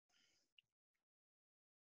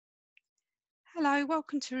Hello,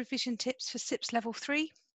 welcome to revision tips for CIPS Level 3.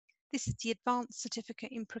 This is the Advanced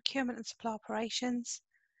Certificate in Procurement and Supply Operations,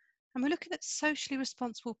 and we're looking at Socially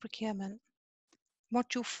Responsible Procurement.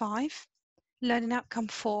 Module 5, Learning Outcome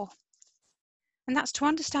 4, and that's to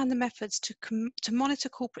understand the methods to monitor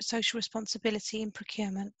corporate social responsibility in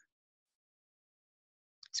procurement.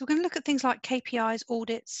 So we're going to look at things like KPIs,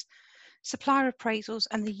 audits, supplier appraisals,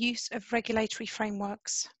 and the use of regulatory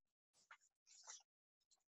frameworks.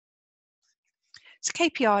 So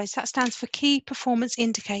KPIs, that stands for Key Performance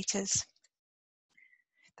Indicators.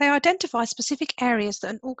 They identify specific areas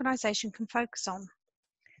that an organisation can focus on,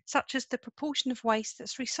 such as the proportion of waste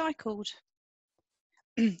that's recycled,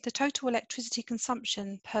 the total electricity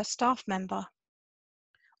consumption per staff member,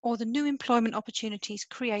 or the new employment opportunities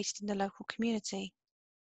created in the local community.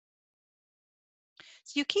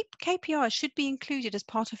 So your key KPIs should be included as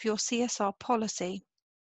part of your CSR policy,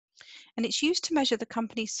 and it's used to measure the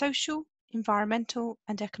company's social, environmental,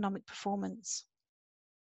 and economic performance.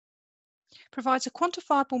 Provides a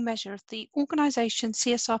quantifiable measure of the organisation's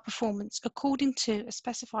CSR performance according to a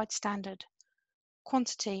specified standard,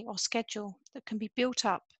 quantity, or schedule that can be built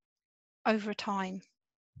up over time.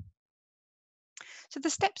 So the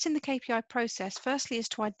steps in the KPI process, firstly, is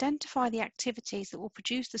to identify the activities that will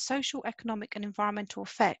produce the social, economic, and environmental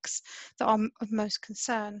effects that are of most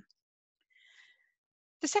concern.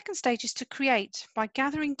 The second stage is to create by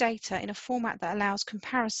gathering data in a format that allows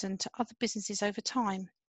comparison to other businesses over time.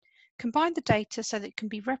 Combine the data so that it can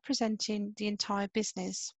be representing the entire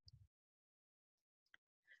business.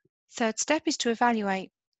 Third step is to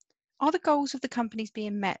evaluate. Are the goals of the companies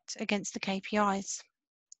being met against the KPIs?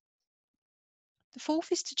 The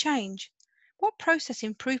fourth is to change. What process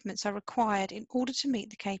improvements are required in order to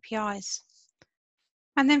meet the KPIs?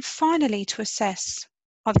 And then finally to assess,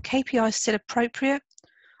 are the KPIs still appropriate,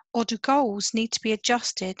 or do goals need to be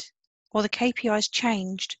adjusted or the KPIs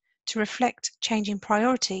changed to reflect changing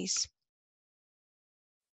priorities?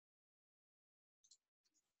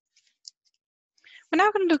 We're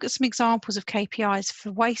now going to look at some examples of KPIs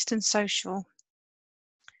for waste and social.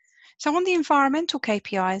 So on the environmental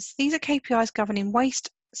KPIs, these are KPIs governing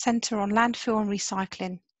waste, centre on landfill and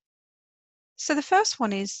recycling. So the first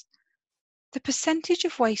one is the percentage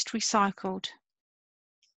of waste recycled.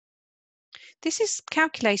 This is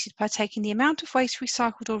calculated by taking the amount of waste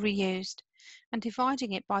recycled or reused and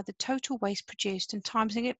dividing it by the total waste produced and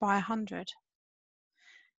timesing it by 100.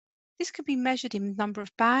 This can be measured in number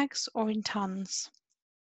of bags or in tonnes.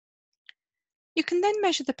 You can then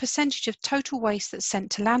measure the percentage of total waste that's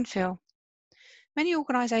sent to landfill. Many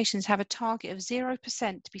organisations have a target of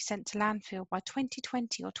 0% to be sent to landfill by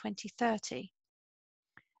 2020 or 2030.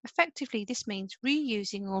 Effectively, this means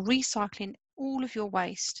reusing or recycling all of your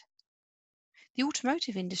waste. The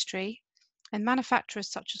automotive industry and manufacturers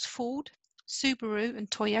such as Ford, Subaru and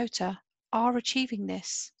Toyota are achieving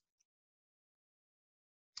this.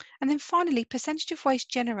 And then finally, percentage of waste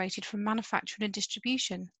generated from manufacturing and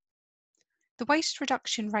distribution. The waste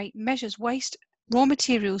reduction rate measures waste raw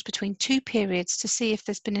materials between two periods to see if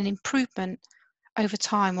there's been an improvement over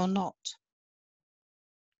time or not.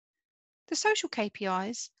 The social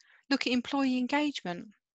KPIs look at employee engagement.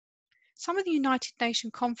 Some of the United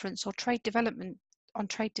Nations Conference on Trade Development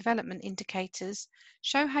indicators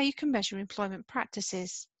show how you can measure employment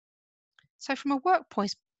practices. So from a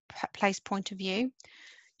workplace point of view,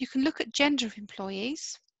 you can look at gender of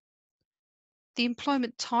employees, the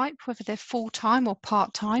employment type, whether they're full-time or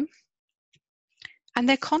part-time, and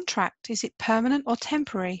their contract, is it permanent or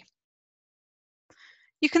temporary?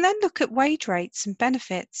 You can then look at wage rates and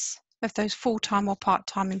benefits of those full-time or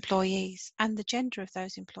part-time employees and the gender of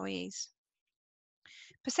those employees.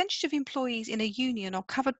 Percentage of employees in a union or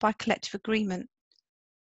covered by collective agreement,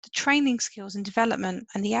 the training skills and development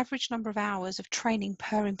and the average number of hours of training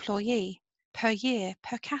per employee, per year,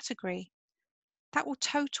 per category. That will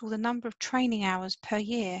total the number of training hours per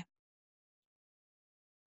year.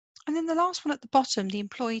 And then the last one at the bottom, the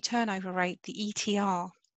employee turnover rate, the ETR.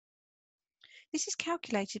 This is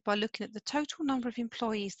calculated by looking at the total number of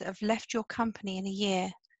employees that have left your company in a year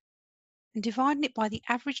and dividing it by the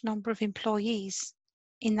average number of employees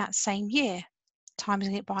in that same year,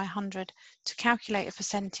 timesing it by 100 to calculate a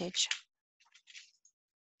percentage.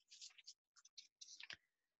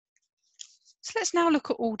 So let's now look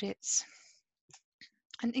at audits,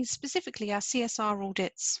 and specifically our CSR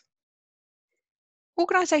audits.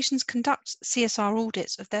 Organisations conduct CSR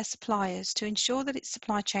audits of their suppliers to ensure that its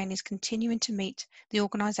supply chain is continuing to meet the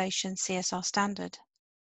organisation's CSR standard.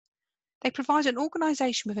 They provide an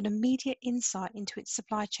organisation with an immediate insight into its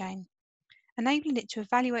supply chain, enabling it to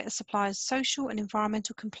evaluate a supplier's social and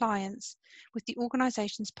environmental compliance with the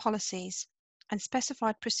organisation's policies and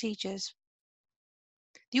specified procedures.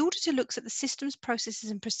 The auditor looks at the systems, processes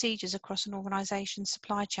and procedures across an organisation's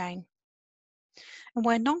supply chain. And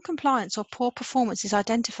where non-compliance or poor performance is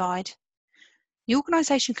identified, the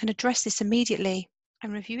organisation can address this immediately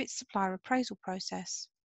and review its supplier appraisal process.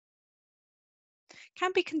 It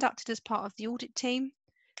can be conducted as part of the audit team,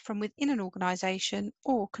 from within an organisation,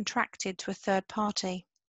 or contracted to a third party.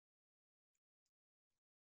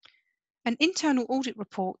 An internal audit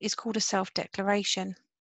report is called a self-declaration,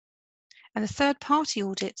 and the third-party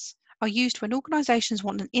audits are used when organisations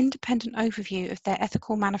want an independent overview of their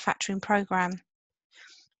ethical manufacturing programme,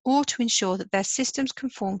 or to ensure that their systems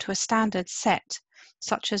conform to a standard set,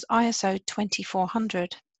 such as ISO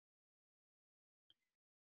 2400.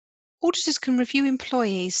 Auditors can review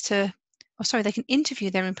employees they can interview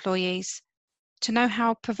their employees to know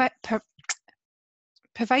how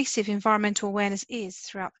pervasive environmental awareness is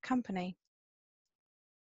throughout the company.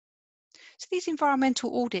 So these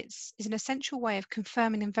environmental audits is an essential way of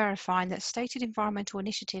confirming and verifying that stated environmental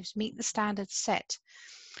initiatives meet the standards set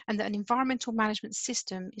and that an environmental management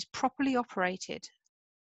system is properly operated.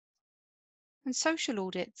 And social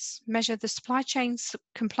audits measure the supply chain's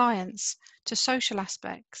compliance to social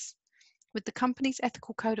aspects with the company's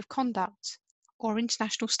ethical code of conduct or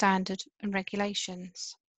international standard and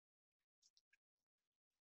regulations.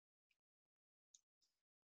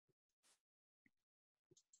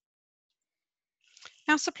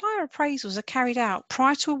 Now, supplier appraisals are carried out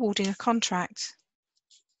prior to awarding a contract,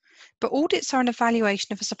 but audits are an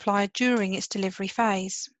evaluation of a supplier during its delivery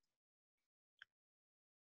phase.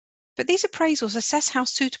 But these appraisals assess how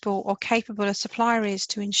suitable or capable a supplier is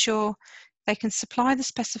to ensure they can supply the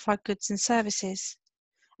specified goods and services,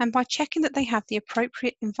 and by checking that they have the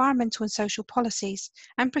appropriate environmental and social policies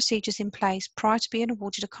and procedures in place prior to being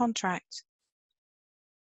awarded a contract.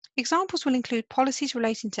 Examples will include policies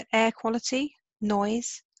relating to air quality,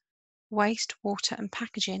 noise, waste, water and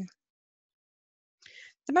packaging.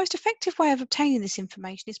 The most effective way of obtaining this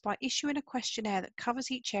information is by issuing a questionnaire that covers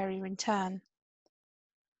each area in turn.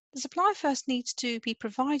 The supplier first needs to be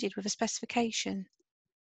provided with a specification,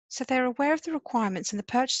 so they're aware of the requirements, and the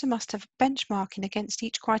purchaser must have benchmarking against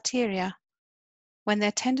each criteria when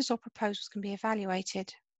their tenders or proposals can be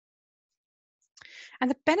evaluated.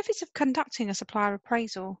 And the benefits of conducting a supplier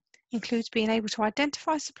appraisal includes being able to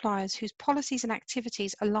identify suppliers whose policies and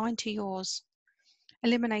activities align to yours,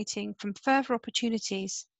 eliminating from further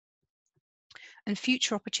opportunities and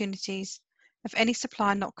future opportunities of any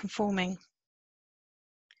supplier not conforming.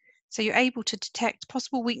 So you're able to detect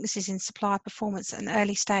possible weaknesses in supplier performance at an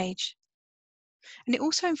early stage. And it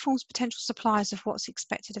also informs potential suppliers of what's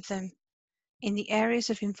expected of them in the areas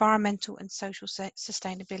of environmental and social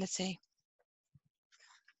sustainability.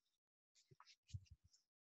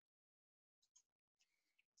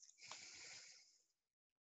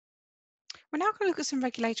 We're now going to look at some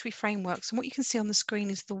regulatory frameworks, and what you can see on the screen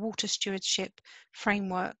is the Water Stewardship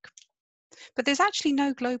Framework. But there's actually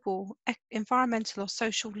no global environmental or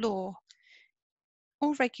social law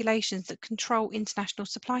or regulations that control international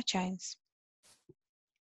supply chains.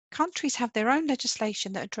 Countries have their own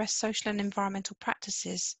legislation that address social and environmental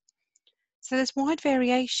practices, so there's wide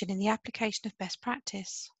variation in the application of best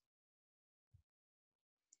practice.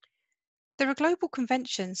 There are global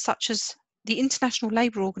conventions such as the International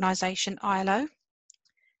Labour Organization, ILO,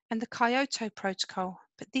 and the Kyoto Protocol,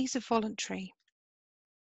 but these are voluntary.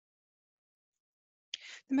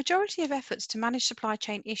 The majority of efforts to manage supply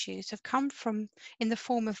chain issues have come from in the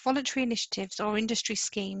form of voluntary initiatives or industry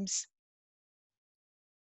schemes.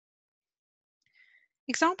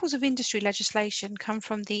 Examples of industry legislation come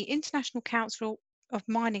from the International Council of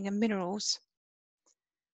Mining and Minerals.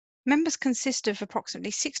 Members consist of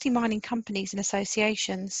approximately 60 mining companies and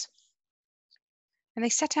associations, and they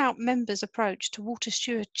set out members' approach to water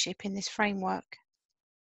stewardship in this framework.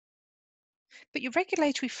 But your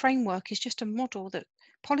regulatory framework is just a model that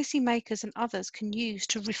policymakers and others can use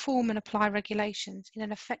to reform and apply regulations in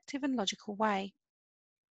an effective and logical way.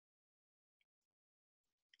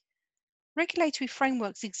 Regulatory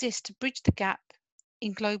frameworks exist to bridge the gap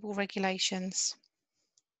in global regulations.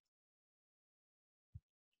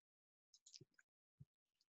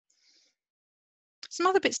 Some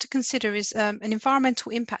other bits to consider is an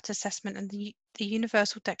environmental impact assessment and the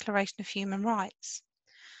Universal Declaration of Human Rights.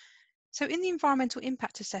 So in the environmental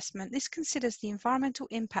impact assessment, this considers the environmental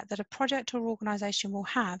impact that a project or organisation will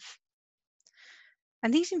have.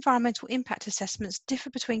 And these environmental impact assessments differ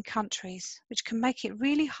between countries, which can make it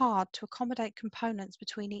really hard to accommodate components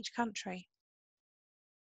between each country.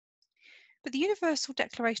 But the Universal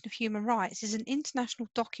Declaration of Human Rights is an international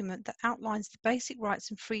document that outlines the basic rights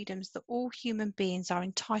and freedoms that all human beings are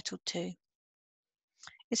entitled to.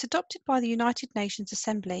 It's adopted by the United Nations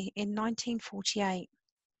Assembly in 1948.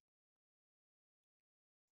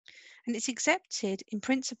 And it's accepted in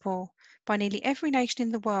principle by nearly every nation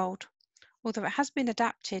in the world, although it has been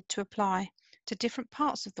adapted to apply to different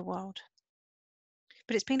parts of the world.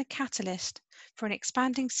 But it's been a catalyst for an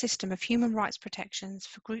expanding system of human rights protections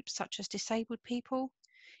for groups such as disabled people,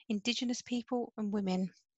 Indigenous people, and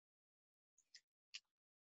women.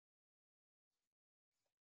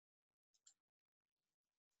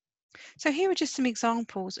 So here are just some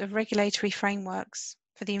examples of regulatory frameworks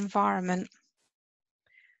for the environment.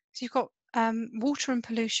 So you've got water and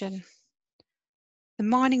pollution, the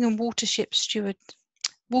mining and water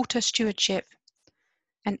stewardship,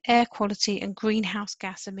 and air quality and greenhouse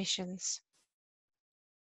gas emissions.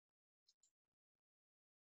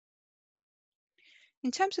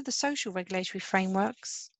 In terms of the social regulatory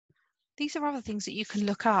frameworks, these are other things that you can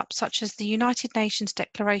look up, such as the United Nations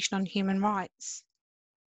Declaration on Human Rights,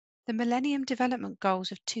 the Millennium Development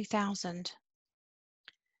Goals of 2000,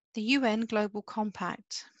 the UN Global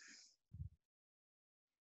Compact,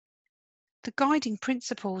 the Guiding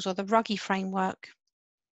Principles or the Ruggie Framework,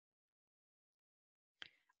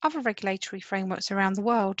 other regulatory frameworks around the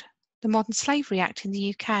world, the Modern Slavery Act in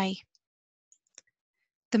the UK,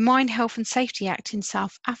 the Mine Health and Safety Act in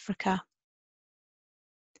South Africa,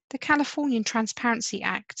 the Californian Transparency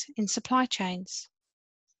Act in supply chains,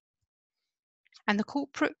 and the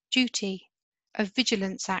Corporate Duty of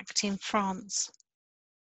Vigilance Act in France.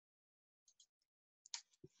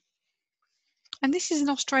 And this is an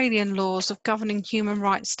Australian laws of governing human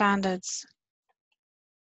rights standards.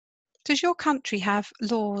 Does your country have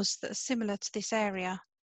laws that are similar to this area?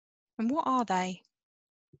 And what are they?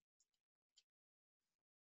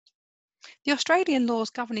 The Australian laws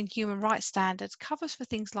governing human rights standards covers for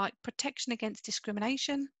things like protection against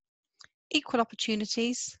discrimination, equal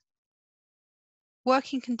opportunities,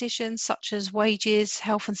 working conditions such as wages,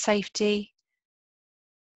 health and safety,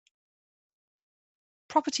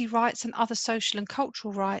 property rights and other social and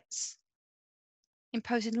cultural rights,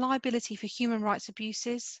 imposing liability for human rights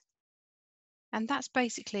abuses, and that's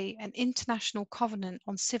basically an international covenant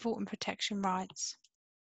on civil and protection rights.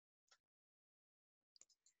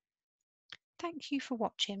 Thank you for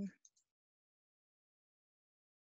watching.